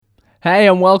Hey,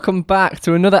 and welcome back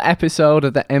to another episode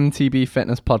of the MTB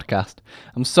Fitness Podcast.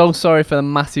 I'm so sorry for the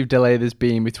massive delay there's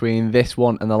been between this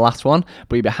one and the last one,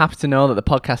 but you'll be happy to know that the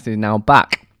podcast is now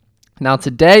back. Now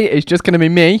today is just going to be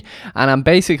me, and I'm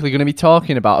basically going to be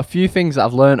talking about a few things that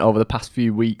I've learned over the past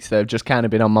few weeks that have just kind of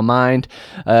been on my mind,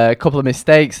 a couple of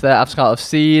mistakes that I've sort of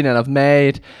seen and I've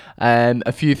made,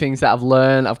 a few things that I've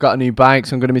learned. I've got a new bike,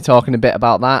 so I'm going to be talking a bit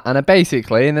about that, and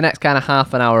basically in the next kind of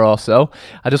half an hour or so,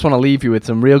 I just want to leave you with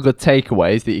some real good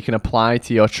takeaways that you can apply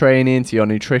to your training, to your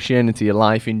nutrition, and to your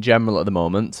life in general at the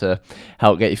moment to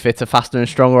help get you fitter, faster, and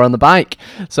stronger on the bike.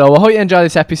 So I hope you enjoy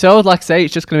this episode. Like I say,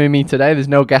 it's just going to be me today. There's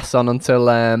no guests on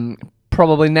until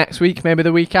probably next week, maybe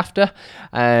the week after.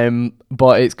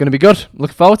 But it's going to be good.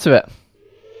 Looking forward to it.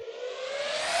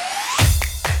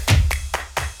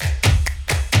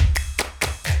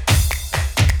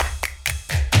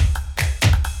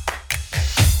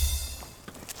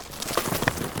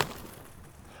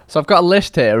 So I've got a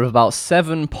list here of about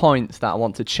 7 points that I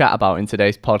want to chat about in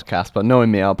today's podcast, but knowing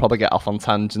me, I'll probably get off on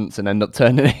tangents and end up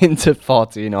turning it into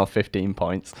 14 or 15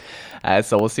 points.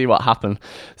 So we'll see what happens.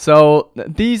 So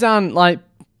these aren't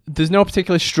there's no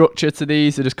particular structure to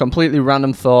these. They're just completely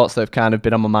random thoughts that have kind of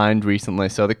been on my mind recently.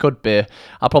 So they could be,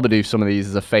 I'll probably do some of these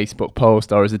as a Facebook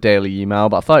post or as a daily email,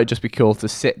 but I thought it'd just be cool to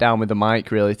sit down with the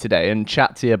mic really today and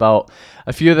chat to you about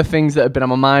a few of the things that have been on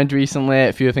my mind recently,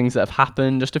 a few things that have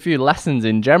happened, just a few lessons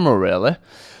in general really.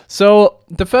 So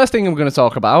the first thing I'm going to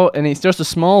talk about, and it's just a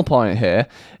small point here,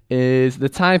 is the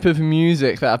type of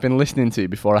music that I've been listening to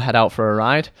before I head out for a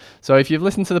ride. So if you've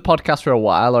listened to the podcast for a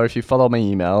while, or if you follow my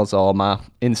emails or my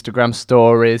Instagram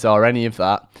stories or any of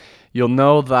that, you'll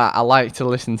know that I like to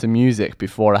listen to music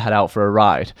before I head out for a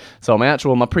ride. So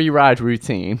my pre-ride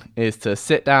routine is to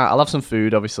sit down. I'll have some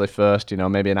food obviously first,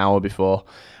 maybe an hour before.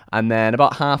 And then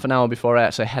about half an hour before I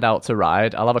actually head out to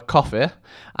ride, I'll have a coffee and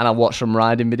I'll watch some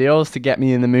riding videos to get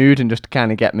me in the mood and just to kind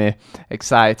of get me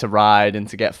excited to ride and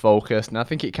to get focused. And I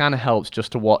think it kind of helps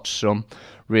just to watch some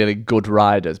really good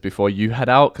riders before you head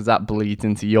out, because that bleeds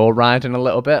into your riding a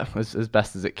little bit as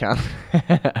best as it can.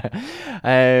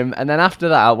 And then after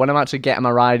that, when I'm actually getting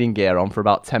my riding gear on for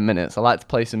about 10 minutes, I like to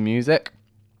play some music.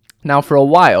 Now, for a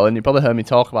while, and you probably heard me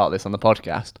talk about this on the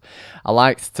podcast, I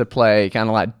liked to play kind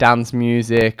of like dance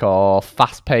music or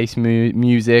fast-paced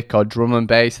music or drum and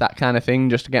bass, that kind of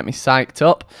thing, just to get me psyched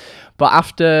up.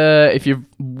 But if you've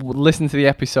listened to the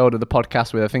episode of the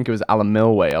podcast with, I think it was Alan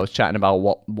Milway, I was chatting about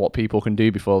what people can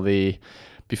do before they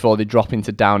drop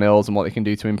into downhills and what they can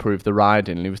do to improve the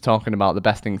riding. And he was talking about the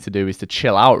best thing to do is to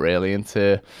chill out really and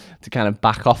to kind of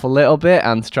back off a little bit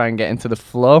and to try and get into the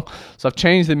flow. So I've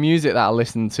changed the music that I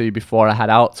listen to before I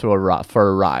head out for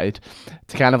a ride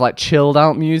to kind of like chilled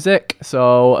out music.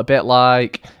 So a bit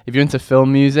like if you're into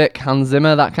film music, Hans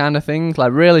Zimmer, that kind of thing,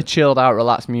 like really chilled out,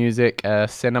 relaxed music,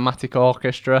 cinematic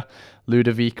orchestra,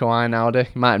 Ludovico Einaudi.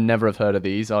 You might have never have heard of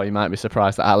these, or you might be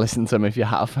surprised that I listen to them if you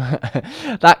have.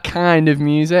 That kind of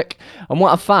music. And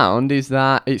what I've found is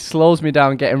that it slows me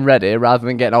down getting ready rather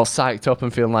than getting all psyched up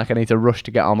and feeling like I need to rush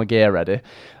to get all my gear ready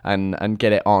and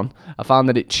get it on. I found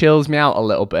that it chills me out a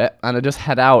little bit and I just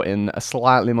head out in a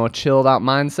slightly more chilled out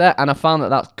mindset, and I found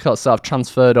that sort of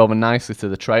transferred over nicely to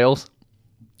the trails,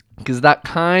 because that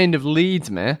kind of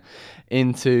leads me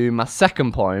into my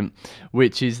second point,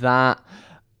 which is that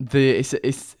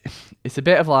it's a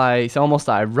bit of like, it's almost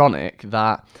ironic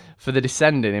that for the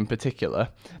descending in particular,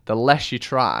 the less you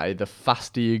try, the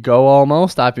faster you go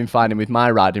almost. I've been finding with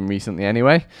my riding recently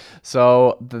anyway.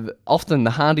 So often the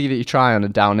harder that you try on a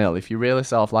downhill, if you really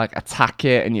sort of like attack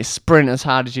it and you sprint as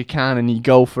hard as you can and you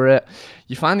go for it,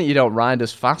 you find that you don't ride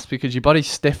as fast because your body's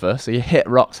stiffer, so you hit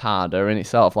rocks harder and it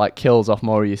sort of like kills off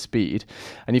more of your speed.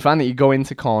 And you find that you go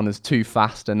into corners too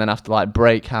fast and then have to like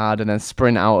brake hard and then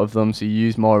sprint out of them, so you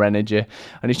use more energy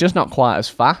and it's just not quite as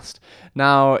fast.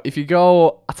 Now, if you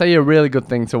go, I'll tell you a really good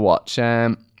thing to watch.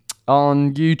 On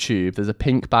YouTube, there's a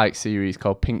Pink Bike series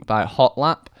called Pink Bike Hot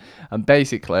Lap. And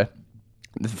basically,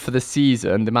 for the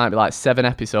season, there might be like 7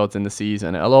 episodes in the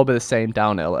season. It'll all be the same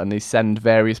downhill, and they send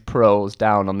various pros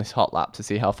down on this hot lap to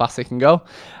see how fast they can go.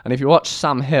 And if you watch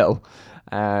Sam Hill,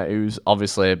 who's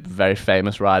obviously a very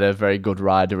famous rider, very good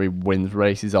rider, he wins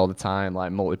races all the time,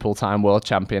 like multiple time world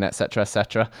champion, etc.,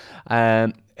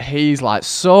 etc. He's like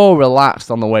so relaxed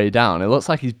on the way down. It looks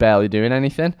like he's barely doing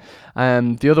anything.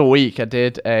 The other week I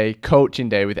did a coaching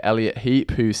day with Elliot Heap,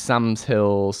 who's Sam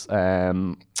Hill's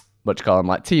what do you call him,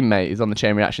 like teammate. He's on the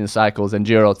Chain Reaction Cycles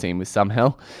enduro team with Sam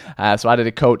Hill. So I did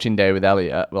a coaching day with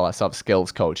Elliot, well, I sort of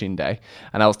skills coaching day,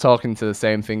 and I was talking to the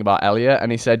same thing about Elliot,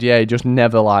 and he said, yeah, he just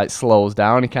never like slows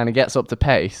down. He kind of gets up to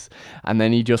pace, and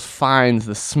then he just finds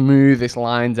the smoothest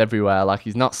lines everywhere. Like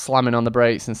he's not slamming on the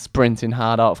brakes and sprinting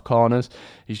hard out of corners.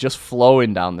 He's just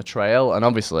flowing down the trail, and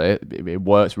obviously it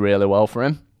works really well for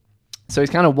him. So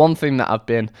it's kind of one thing that I've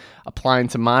been applying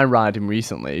to my riding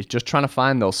recently, is just trying to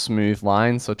find those smooth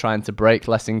lines. So trying to brake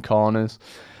less in corners,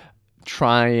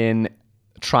 trying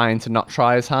to not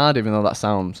try as hard, even though that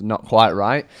sounds not quite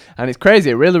right. And it's crazy,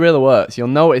 it really, really works. You'll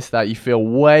notice that you feel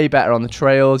way better on the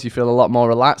trails, you feel a lot more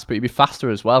relaxed, but you'll be faster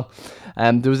as well.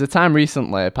 There was a time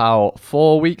recently, about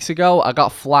 4 weeks ago, I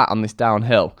got flat on this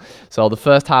downhill. So the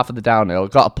first half of the downhill,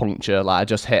 got a puncture, like I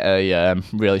just hit a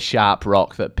really sharp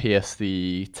rock that pierced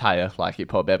the tyre, like it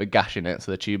put a bit of a gash in it,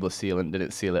 so the tubeless sealant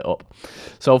didn't seal it up.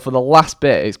 So for the last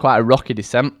bit, it's quite a rocky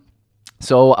descent.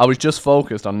 So I was just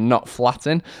focused on not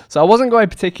flatting. So I wasn't going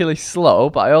particularly slow,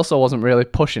 but I also wasn't really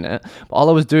pushing it. But all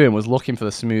I was doing was looking for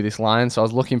the smoothest line. So I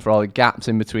was looking for all the gaps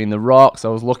in between the rocks. I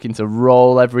was looking to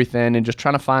roll everything and just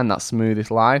trying to find that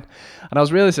smoothest line. And I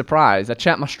was really surprised. I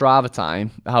checked my Strava time,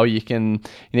 how you can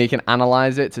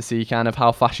analyze it to see kind of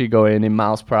how fast you're going in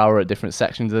miles per hour at different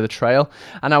sections of the trail.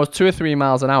 And I was 2 or 3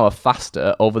 miles an hour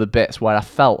faster over the bits where I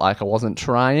felt like I wasn't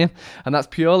trying. And that's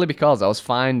purely because I was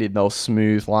finding those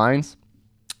smooth lines.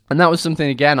 And that was something,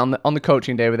 again, on the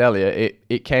coaching day with Elliot,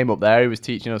 it came up there. He was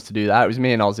teaching us to do that. It was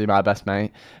me and Ozzy, my best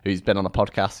mate, who's been on the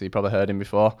podcast, so you probably heard him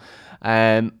before.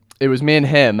 It was me and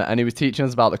him, and he was teaching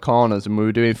us about the corners, and we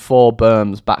were doing 4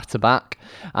 berms back to back.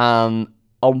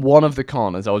 On one of the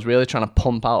corners, I was really trying to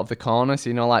pump out of the corner, so,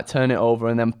 like turn it over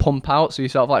and then pump out, so you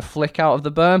sort of like flick out of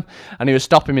the berm, and he was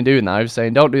stopping me doing that. He was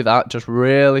saying, don't do that, just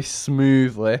really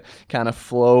smoothly kind of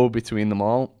flow between them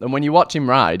all. And when you watch him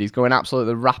ride, he's going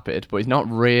absolutely rapid, but he's not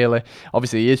really,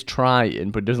 obviously he is trying,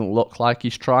 but it doesn't look like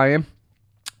he's trying.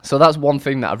 So that's one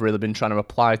thing that I've really been trying to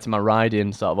apply to my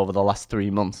riding sort of over the last 3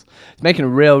 months. It's making a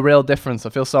real difference. I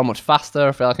feel so much faster.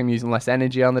 I feel like I'm using less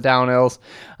energy on the downhills,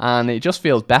 and it just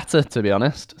feels better, to be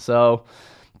honest. So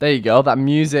there you go. That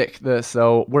music.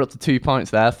 So we're up to 2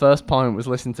 points there. First point was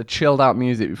listen to chilled out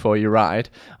music before you ride,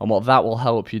 and what that will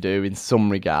help you do in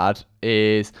some regard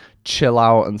is chill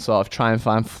out and sort of try and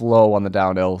find flow on the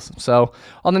downhills. So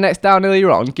on the next downhill you're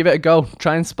on, give it a go.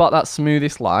 Try and spot that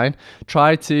smoothest line.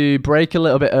 Try to brake a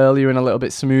little bit earlier and a little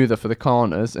bit smoother for the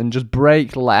corners, and just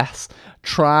brake less.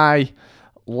 Try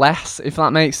less, if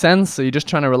that makes sense. So you're just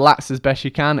trying to relax as best you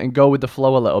can and go with the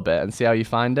flow a little bit and see how you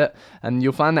find it. And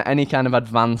you'll find that any kind of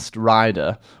advanced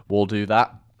rider will do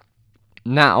that.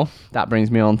 Now, that brings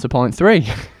me on to point 3.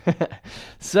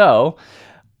 So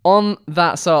on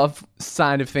that sort of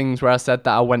side of things where I said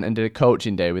that I went and did a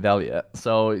coaching day with Elliot.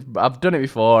 So I've done it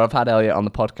before. I've had Elliot on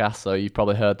the podcast, so you've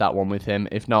probably heard that one with him.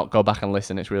 If not, go back and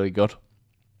listen. It's really good.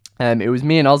 It was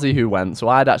me and Ozzy who went. So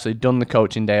I'd actually done the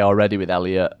coaching day already with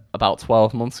Elliot about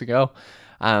 12 months ago,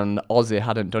 and Ozzy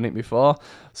hadn't done it before.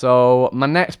 So my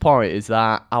next point is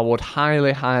that I would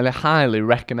highly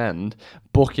recommend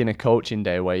booking a coaching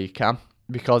day where you can,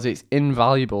 because it's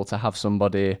invaluable to have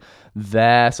somebody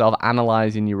there sort of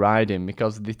analysing your riding,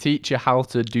 because they teach you how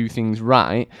to do things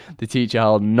right, they teach you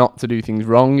how not to do things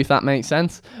wrong, if that makes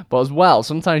sense. But as well,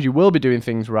 sometimes you will be doing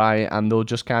things right and they'll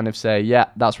just kind of say, yeah,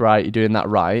 that's right, you're doing that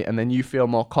right, and then you feel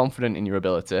more confident in your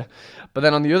ability. But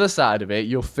then on the other side of it,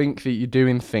 you'll think that you're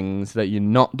doing things that you're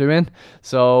not doing.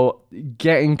 So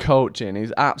getting coaching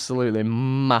is absolutely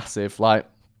massive. Like,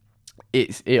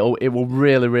 it will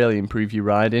really improve your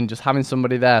riding. Just having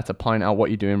somebody there to point out what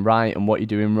you're doing right and what you're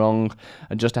doing wrong,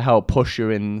 and just to help push you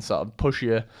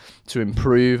to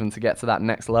improve and to get to that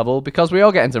next level. Because we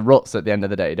all get into ruts at the end of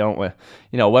the day, don't we?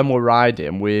 When we're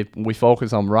riding, we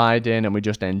focus on riding and we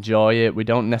just enjoy it. We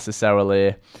don't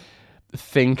necessarily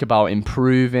think about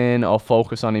improving or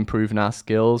focus on improving our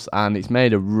skills, and it's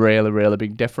made a really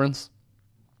big difference.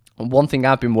 One thing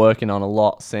I've been working on a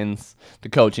lot since the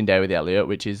coaching day with Elliot,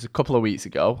 which is a couple of weeks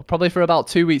ago, probably for about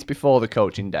 2 weeks before the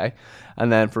coaching day,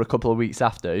 and then for a couple of weeks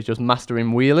after, is just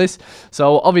mastering wheelies.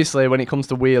 So obviously when it comes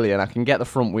to wheeling, I can get the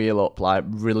front wheel up like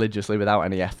religiously without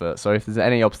any effort. So if there's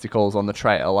any obstacles on the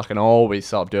trail, I can always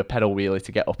sort of do a pedal wheelie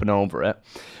to get up and over it.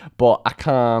 But I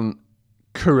can't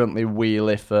currently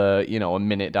wheelie for a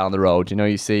minute down the road.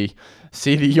 You see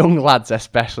the young lads,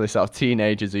 especially sort of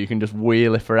teenagers, who you can just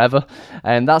wheelie forever,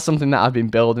 and that's something that I've been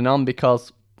building on,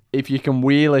 because if you can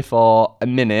wheelie for a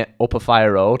minute up a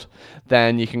fire road,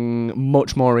 then you can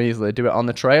much more easily do it on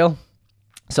the trail.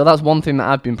 So that's one thing that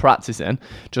I've been practicing,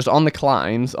 just on the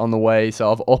climbs, on the way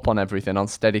sort of up on everything, on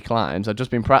steady climbs. I've just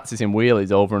been practicing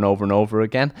wheelies over and over and over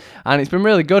again, and it's been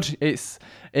really good.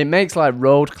 It makes like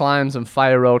road climbs and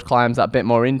fire road climbs that bit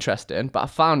more interesting, but I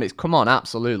found it's come on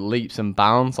absolute leaps and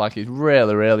bounds. Like, it's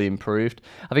really, really improved.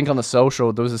 I think on the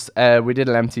social, there was we did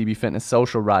an MTB Fitness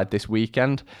social ride this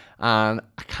weekend, and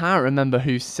I can't remember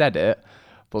who said it,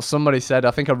 but somebody said,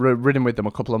 I think I've ridden with them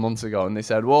a couple of months ago, and they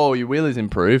said, whoa, your wheelie's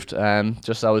improved.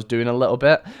 Just I was doing a little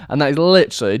bit. And that is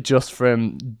literally just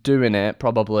from doing it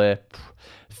probably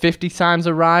 50 times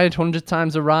a ride, 100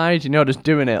 times a ride, just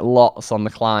doing it lots on the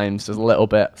climbs, just little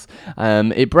bits.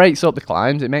 It breaks up the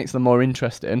climbs, it makes them more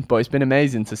interesting, but it's been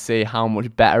amazing to see how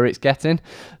much better it's getting.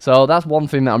 So that's one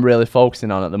thing that I'm really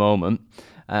focusing on at the moment.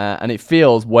 And it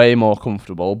feels way more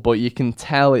comfortable, but you can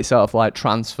tell it's sort of like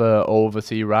transfer over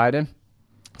to your riding.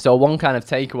 So one kind of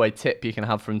takeaway tip you can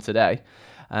have from today,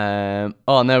 and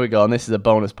there we go, and this is a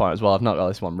bonus point as well, I've not got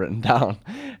this one written down,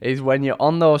 is when you're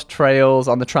on those trails,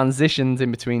 on the transitions in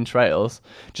between trails,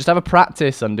 just have a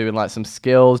practice on doing like some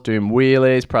skills, doing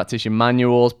wheelies, practice your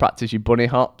manuals, practice your bunny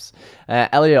hops.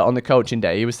 Elliot on the coaching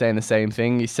day, he was saying the same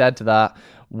thing. He said that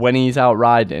when he's out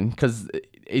riding, because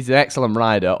he's an excellent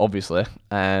rider, obviously.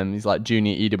 He's like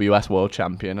junior EWS world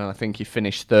champion, and I think he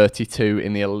finished 32nd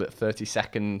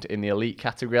in the elite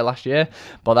category last year.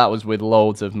 But that was with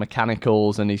loads of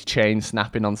mechanicals and his chain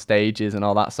snapping on stages and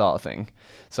all that sort of thing.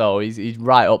 So he's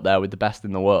right up there with the best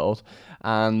in the world.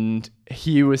 And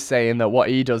he was saying that what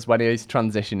he does when he's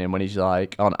transitioning, when he's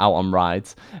like out on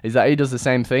rides, is that he does the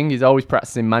same thing. He's always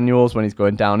practicing manuals when he's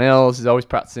going down hills. He's always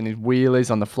practicing his wheelies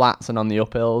on the flats and on the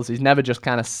uphills. He's never just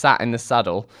kind of sat in the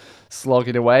saddle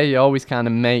slogging away. He always kind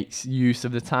of makes use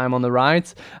of the time on the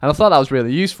rides. And I thought that was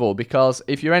really useful, because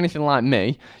if you're anything like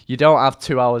me, you don't have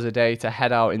 2 hours a day to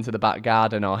head out into the back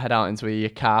garden or head out into your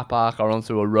car park or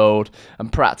onto a road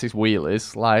and practice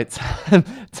wheelies. Like, the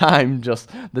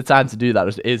time to do that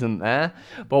just isn't there.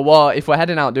 But if we're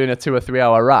heading out doing a 2 or 3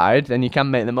 hour ride, then you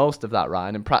can make the most of that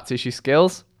ride and practice your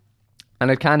skills. And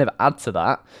I'd kind of add to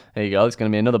that, there you go, it's going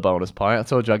to be another bonus point. I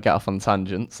told you I'd get off on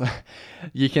tangents.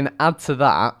 You can add to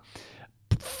that,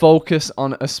 focus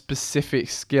on a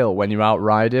specific skill when you're out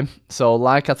riding. So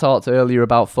like I talked earlier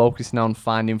about focusing on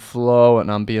finding flow and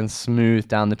on being smooth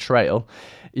down the trail,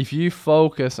 if you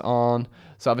focus on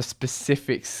sort of a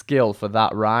specific skill for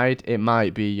that ride, it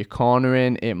might be your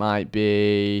cornering, it might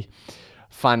be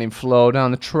finding flow down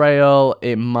the trail,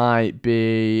 it might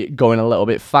be going a little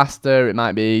bit faster, it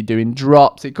might be doing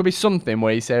drops, it could be something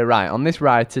where you say, right, on this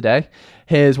ride today,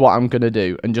 here's what I'm going to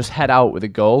do, and just head out with a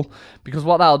goal. Because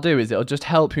what that'll do is it'll just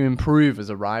help you improve as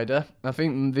a rider. I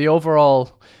think the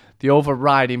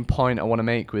overriding point I want to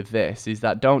make with this is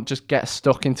that don't just get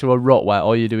stuck into a rut where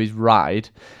all you do is ride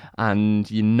and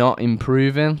you're not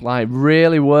improving. Like,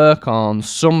 really work on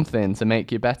something to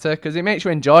make you better, because it makes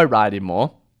you enjoy riding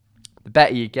more. The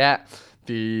better you get,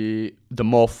 the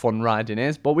more fun riding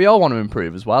is. But we all want to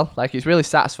improve as well. Like, it's really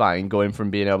satisfying going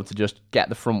from being able to just get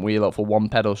the front wheel up for one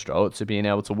pedal stroke to being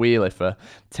able to wheel it for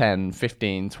 10,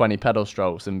 15, 20 pedal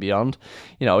strokes and beyond.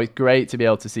 It's great to be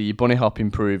able to see your bunny hop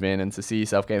improving and to see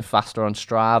yourself getting faster on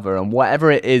Strava, and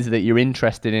whatever it is that you're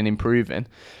interested in improving,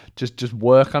 just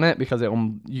work on it, because it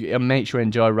makes you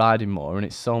enjoy riding more, and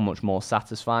it's so much more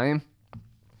satisfying.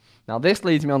 Now, this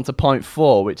leads me on to point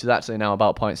 4, which is actually now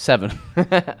about point 7,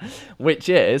 which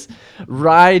is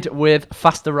ride with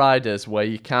faster riders where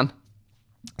you can.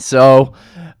 So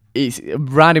it's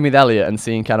riding with Elliot and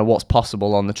seeing kind of what's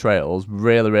possible on the trails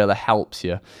really, really helps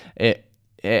you. It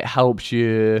helps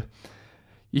you.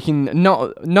 You can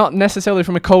not necessarily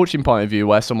from a coaching point of view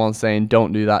where someone's saying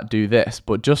don't do that, do this,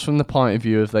 but just from the point of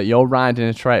view of that you're riding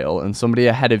a trail and somebody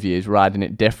ahead of you is riding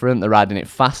it different, they're riding it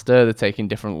faster, they're taking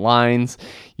different lines.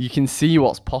 You can see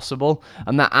what's possible,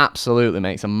 and that absolutely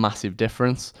makes a massive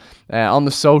difference. On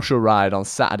the social ride on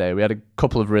Saturday, we had a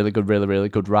couple of really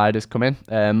good riders come in.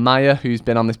 Maya, who's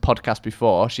been on this podcast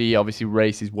before, she obviously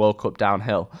races World Cup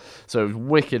downhill. So it was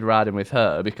wicked riding with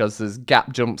her, because there's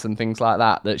gap jumps and things like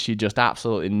that she just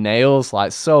absolutely nails,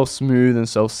 like so smooth and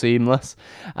so seamless.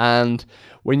 And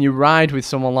when you ride with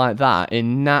someone like that, it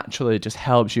naturally just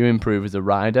helps you improve as a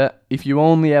rider. If you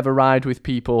only ever ride with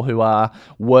people who are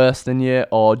worse than you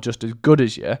or just as good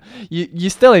as you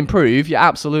still improve, you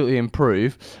absolutely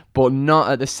improve, but not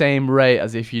at the same rate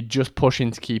as if you're just pushing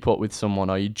to keep up with someone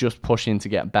or you're just pushing to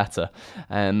get better.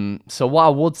 So what I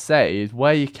would say is,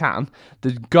 where you can,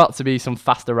 there's got to be some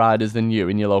faster riders than you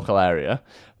in your local area.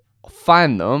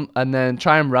 Find them and then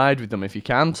try and ride with them if you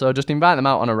can. So just invite them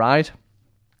out on a ride.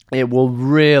 It will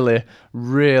really,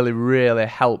 really, really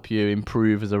help you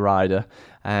improve as a rider.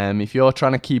 If you're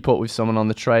trying to keep up with someone on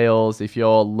the trails, if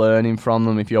you're learning from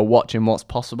them, if you're watching what's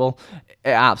possible, it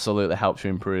absolutely helps you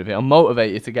improve. It'll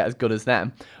motivate you to get as good as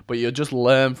them, but you'll just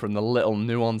learn from the little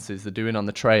nuances they're doing on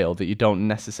the trail that you don't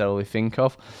necessarily think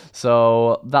of.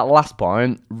 So that last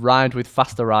point, ride with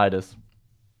faster riders.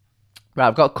 Right,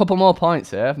 I've got a couple more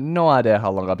points here. I've no idea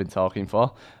how long I've been talking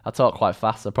for. I talk quite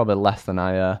fast, so probably less than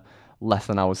I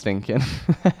was thinking.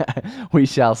 We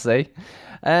shall see.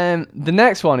 The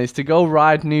next one is to go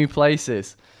ride new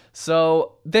places.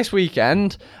 So this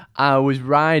weekend, I was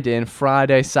riding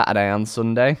Friday, Saturday and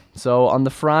Sunday. So on the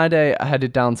Friday, I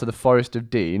headed down to the Forest of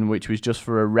Dean, which was just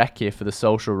for a recce for the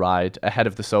social ride, ahead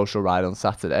of the social ride on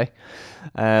Saturday.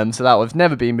 So that I've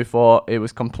never been before. It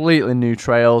was completely new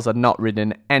trails. I'd not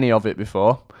ridden any of it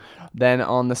before. Then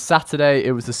on the Saturday,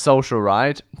 it was the social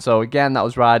ride. So again, that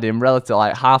was riding relatively,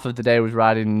 like half of the day was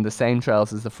riding the same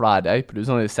trails as the Friday, but it was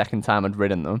only the second time I'd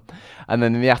ridden them. And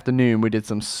then in the afternoon, we did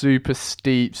some super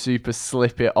steep, super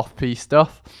slippy off-piste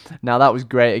stuff. Now that was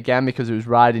great again because it was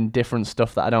riding different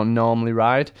stuff that I don't normally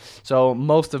ride. So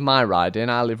most of my riding,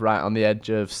 I live right on the edge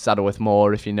of Saddleworth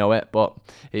Moor, if you know it, but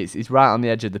it's right on the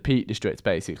edge of the Peak District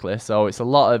basically. So it's a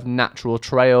lot of natural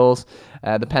trails.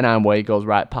 The Pennine Way goes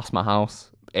right past my house.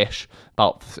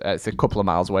 About it's a couple of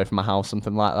miles away from my house,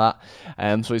 something like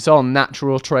that. So it's all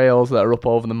natural trails that are up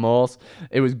over the moors.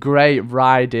 It was great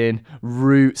riding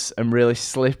routes and really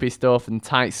slippy stuff and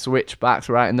tight switchbacks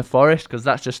right in the forest because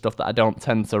that's just stuff that I don't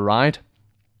tend to ride.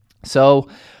 So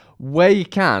where you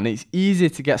can, it's easy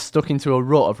to get stuck into a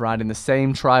rut of riding the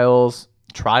same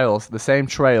the same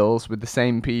trails with the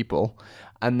same people.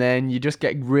 And then you just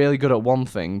get really good at one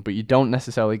thing, but you don't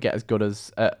necessarily get as good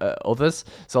as others.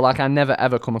 So like I never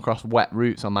ever come across wet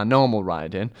routes on my normal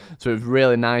riding. So it was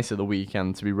really nice at the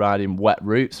weekend to be riding wet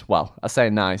routes. Well, I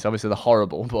say nice, obviously they're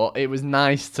horrible, but it was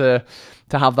nice to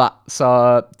have that,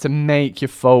 so to make you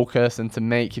focus and to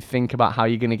make you think about how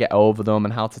you're going to get over them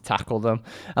and how to tackle them.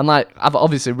 And like I've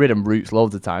obviously ridden routes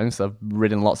loads of times, so I've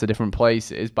ridden lots of different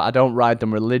places, but I don't ride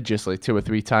them religiously 2 or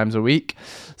 3 times a week.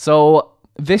 So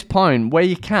this point, where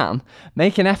you can,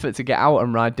 make an effort to get out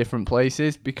and ride different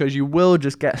places because you will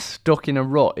just get stuck in a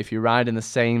rut if you ride in the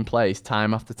same place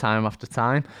time after time after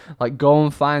time. Like go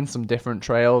and find some different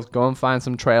trails, go and find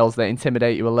some trails that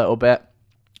intimidate you a little bit.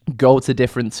 Go to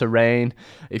different terrain.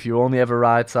 If you only ever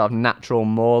ride sort of natural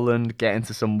moorland, get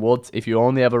into some woods. If you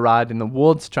only ever ride in the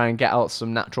woods, try and get out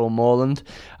some natural moorland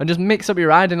and just mix up your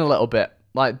riding a little bit.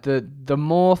 Like the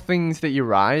more things that you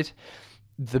ride,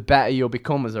 the better you'll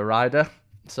become as a rider.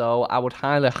 So I would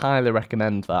highly, highly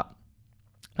recommend that.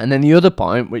 And then the other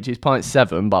point, which is point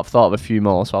 7, but I've thought of a few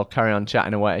more, so I'll carry on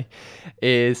chatting away,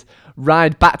 is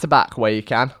ride back-to-back where you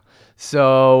can.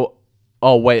 So,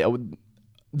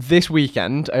 this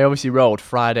weekend, I obviously rode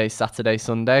Friday, Saturday,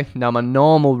 Sunday. Now, my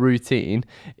normal routine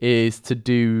is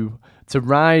to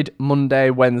ride Monday,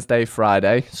 Wednesday,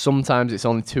 Friday. Sometimes it's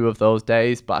only 2 of those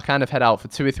days, but I kind of head out for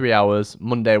 2 or 3 hours,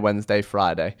 Monday, Wednesday,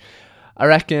 Friday. I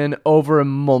reckon over a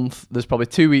month, there's probably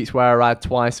 2 weeks where I ride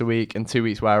twice a week and 2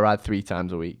 weeks where I ride 3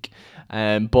 times a week.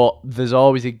 But there's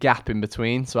always a gap in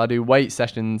between. So I do weight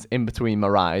sessions in between my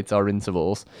rides or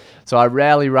intervals. So I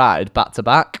rarely ride back to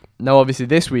back. Now, obviously,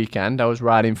 this weekend, I was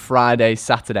riding Friday,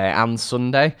 Saturday and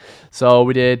Sunday. So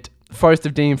we did Forest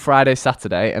of Dean Friday,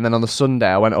 Saturday. And then on the Sunday,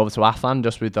 I went over to Afan,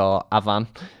 just with Avan.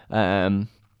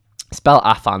 Spelled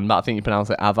Afan, but I think you pronounce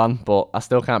it Avan, but I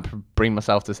still can't bring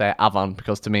myself to say Avan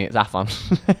because to me it's Afan.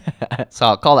 So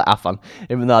I'll call it Afan,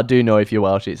 even though I do know if you're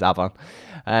Welsh it's Avan.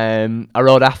 I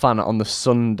rode Afan on the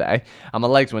Sunday and my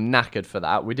legs were knackered for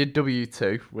that. We did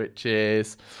W2, which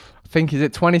is, I think, is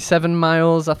it 27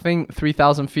 miles,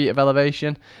 3,000 feet of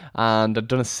elevation. And I'd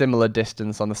done a similar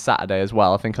distance on the Saturday as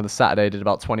well. I think on the Saturday I did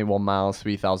about 21 miles,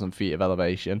 3,000 feet of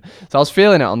elevation. So I was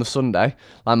feeling it on the Sunday.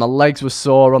 Like my legs were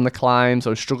sore on the climbs, I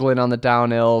was struggling on the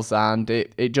downhills, and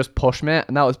it just pushed me.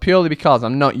 And that was purely because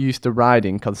I'm not used to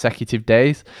riding consecutive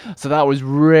days. So that was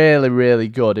really, really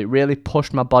good. It really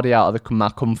pushed my body out of my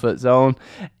comfort zone.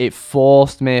 It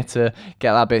forced me to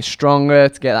get that bit stronger,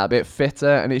 to get that bit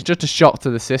fitter. And it's just a shock to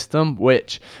the system,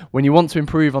 which when you want to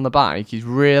improve on the bike is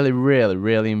really, really,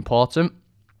 really important.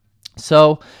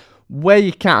 So where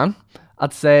you can,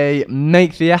 I'd say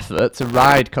make the effort to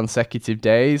ride consecutive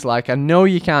days. Like, I know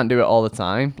you can't do it all the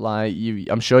time. Like,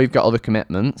 I'm sure you've got other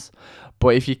commitments.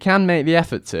 But if you can make the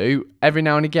effort to, every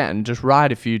now and again, just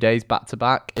ride a few days back to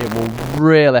back. It will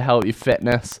really help your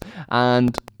fitness.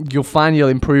 And you'll find you'll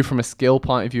improve from a skill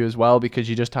point of view as well, because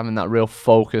you're just having that real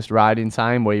focused riding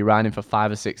time where you're riding for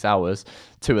 5 or 6 hours,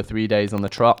 2 or 3 days on the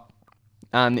trot.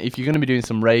 And if you're going to be doing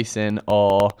some racing,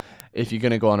 or if you're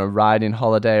going to go on a riding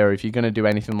holiday, or if you're going to do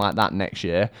anything like that next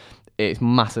year, it's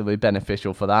massively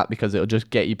beneficial for that because it'll just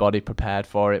get your body prepared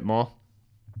for it more.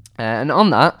 And on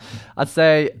that, I'd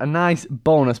say a nice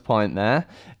bonus point there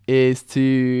is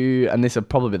and this will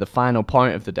probably be the final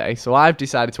point of the day, so I've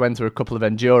decided to enter a couple of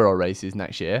enduro races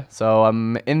next year. So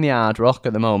I'm in the Ardrock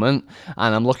at the moment,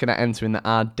 and I'm looking at entering the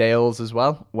Arddales as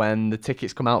well when the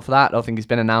tickets come out for that. I don't think it's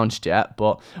been announced yet,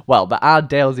 but, well, the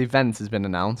Arddales event has been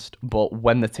announced, but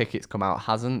when the tickets come out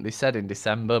hasn't. They said in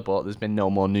December, but there's been no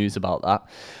more news about that.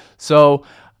 So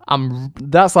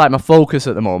that's like my focus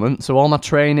at the moment. So all my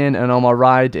training and all my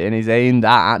riding is aimed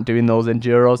at doing those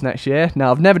enduros next year.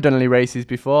 Now, I've never done any races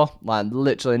before, like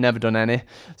literally never done any.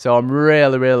 So I'm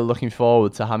really, really looking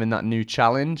forward to having that new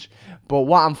challenge. But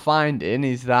what I'm finding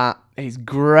is that it's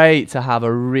great to have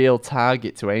a real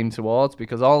target to aim towards,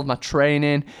 because all of my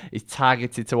training is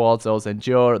targeted towards the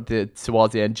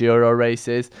enduro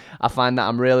races. I find that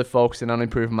I'm really focusing on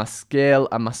improving my skill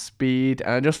and my speed,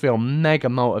 and I just feel mega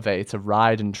motivated to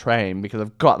ride and train because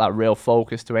I've got that real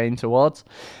focus to aim towards.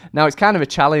 Now, it's kind of a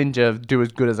challenge of do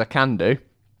as good as I can do.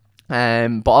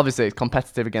 But obviously it's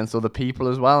competitive against other people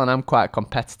as well, and I'm quite a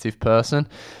competitive person.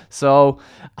 So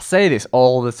I say this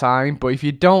all the time, but if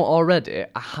you don't already,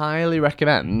 I highly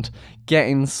recommend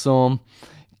getting something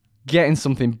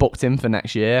booked in for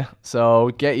next year.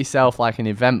 So get yourself like an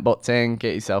event booked in,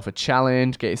 get yourself a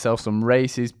challenge, get yourself some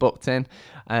races booked in.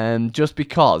 Just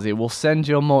because it will send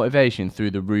your motivation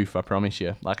through the roof, I promise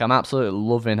you. Like, I'm absolutely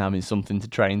loving having something to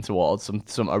train towards,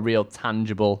 a real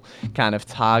tangible kind of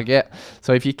target.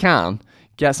 So if you can,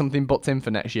 get something booked in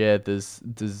for next year,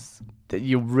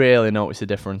 you'll really notice a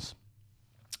difference.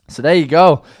 So there you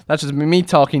go. That's just me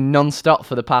talking non-stop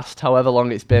for the past however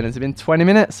long it's been. Has it been 20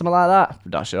 minutes, something like that?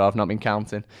 I'm not sure, I've not been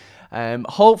counting.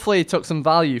 Hopefully you took some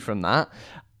value from that.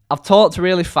 I've talked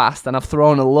really fast and I've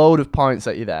thrown a load of points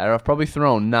at you there. I've probably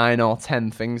thrown 9 or 10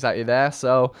 things at you there.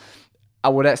 So I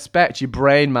would expect your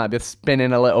brain might be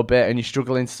spinning a little bit and you're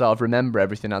struggling to sort of remember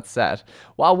everything I'd said.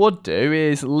 What I would do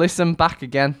is listen back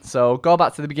again. So go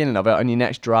back to the beginning of it on your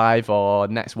next drive or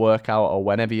next workout or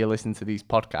whenever you listen to these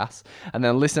podcasts, and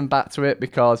then listen back to it,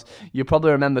 because you'll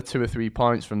probably remember 2 or 3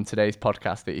 points from today's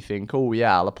podcast that you think, oh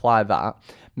yeah, I'll apply that.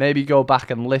 Maybe go back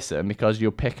and listen, because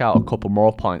you'll pick out a couple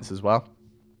more points as well.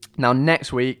 Now,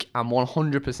 next week, I'm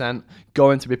 100%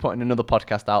 going to be putting another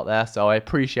podcast out there, so I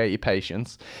appreciate your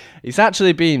patience. It's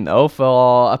actually been, though,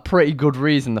 for a pretty good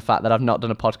reason, the fact that I've not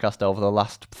done a podcast over the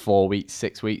last 4 weeks,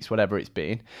 6 weeks, whatever it's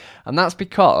been. And that's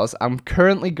because I'm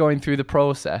currently going through the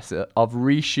process of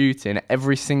reshooting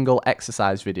every single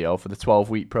exercise video for the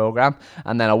 12-week program,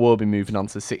 and then I will be moving on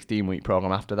to the 16-week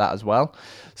program after that as well.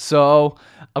 So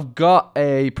I've got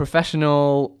a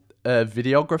professional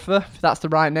videographer, if that's the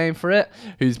right name for it,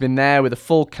 who's been there with a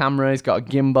full camera. He's got a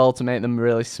gimbal to make them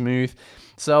really smooth.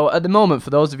 So at the moment,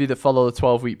 for those of you that follow the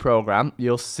 12-week program,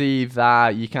 you'll see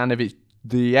that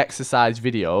the exercise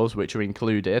videos, which are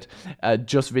included,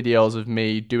 just videos of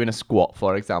me doing a squat,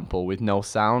 for example, with no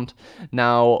sound.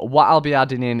 Now, what I'll be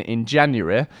adding in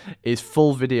January is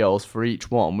full videos for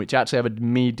each one, which actually have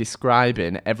me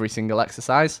describing every single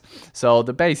exercise. So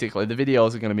basically, the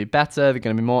videos are going to be better, they're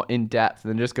going to be more in-depth,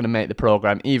 and they're just going to make the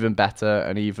program even better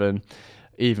and even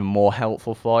more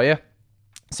helpful for you.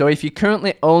 So if you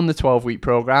currently own the 12-week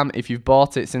program, if you've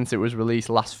bought it since it was released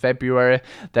last February,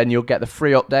 then you'll get the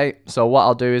free update. So what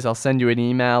I'll do is I'll send you an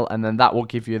email, and then that will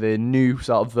give you the new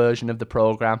sort of version of the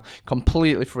program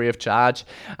completely free of charge.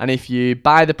 And if you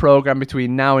buy the program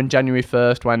between now and January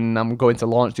 1st, when I'm going to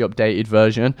launch the updated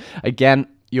version, again,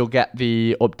 you'll get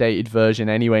the updated version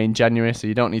anyway in January, so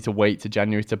you don't need to wait to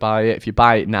January to buy it. If you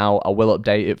buy it now, I will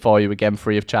update it for you again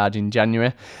free of charge in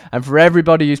January. And for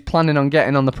everybody who's planning on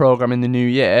getting on the program in the new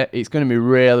year, it's going to be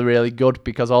really, really good,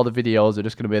 because all the videos are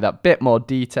just going to be that bit more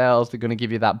details. They're going to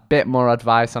give you that bit more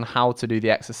advice on how to do the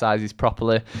exercises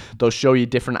properly. They'll show you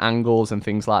different angles and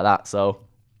things like that. So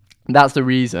that's the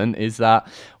reason, is that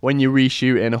when you're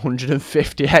reshooting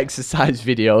 150 exercise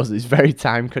videos, it's very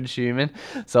time consuming.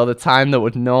 So the time that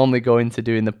would normally go into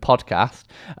doing the podcast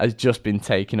has just been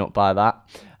taken up by that.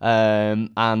 And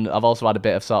I've also had a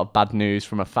bit of sort of bad news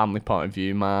from a family point of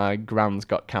view. My gran's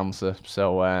got cancer,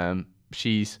 so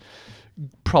she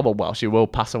will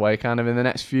pass away kind of in the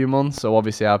next few months. So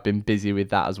obviously I've been busy with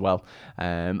that as well.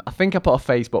 I think I put a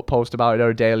Facebook post about it or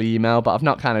a daily email, but I've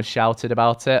not kind of shouted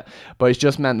about it. But it's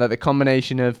just meant that the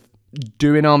combination of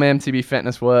doing all my MTB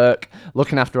fitness work,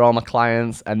 looking after all my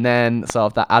clients, and then sort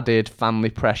of that added family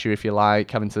pressure, if you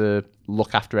like, having to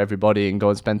look after everybody and go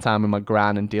and spend time with my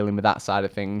gran and dealing with that side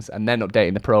of things, and then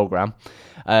updating the program,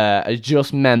 it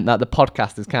just meant that the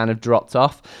podcast has kind of dropped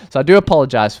off. So I do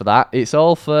apologise for that. It's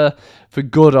all for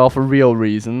good or for real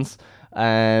reasons.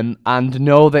 And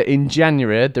know that in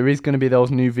January there is going to be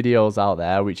those new videos out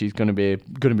there, which is going to be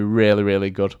really, really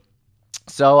good.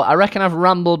 So I reckon I've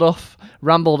rambled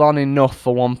on enough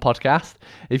for one podcast.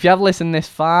 If you have listened this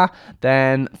far,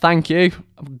 then thank you.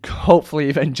 Hopefully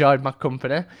you've enjoyed my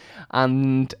company.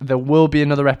 And there will be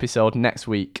another episode next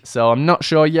week. So I'm not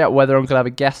sure yet whether I'm going to have a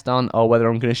guest on or whether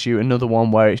I'm going to shoot another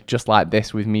one where it's just like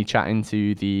this with me chatting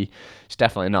to it's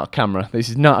definitely not a camera. This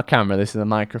is not a camera. This is a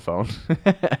microphone.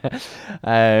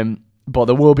 But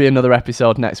there will be another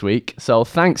episode next week. So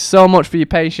thanks so much for your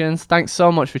patience. Thanks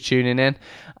so much for tuning in.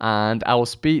 And I will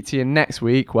speak to you next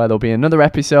week where there'll be another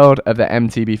episode of the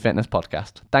MTB Fitness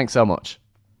Podcast. Thanks so much.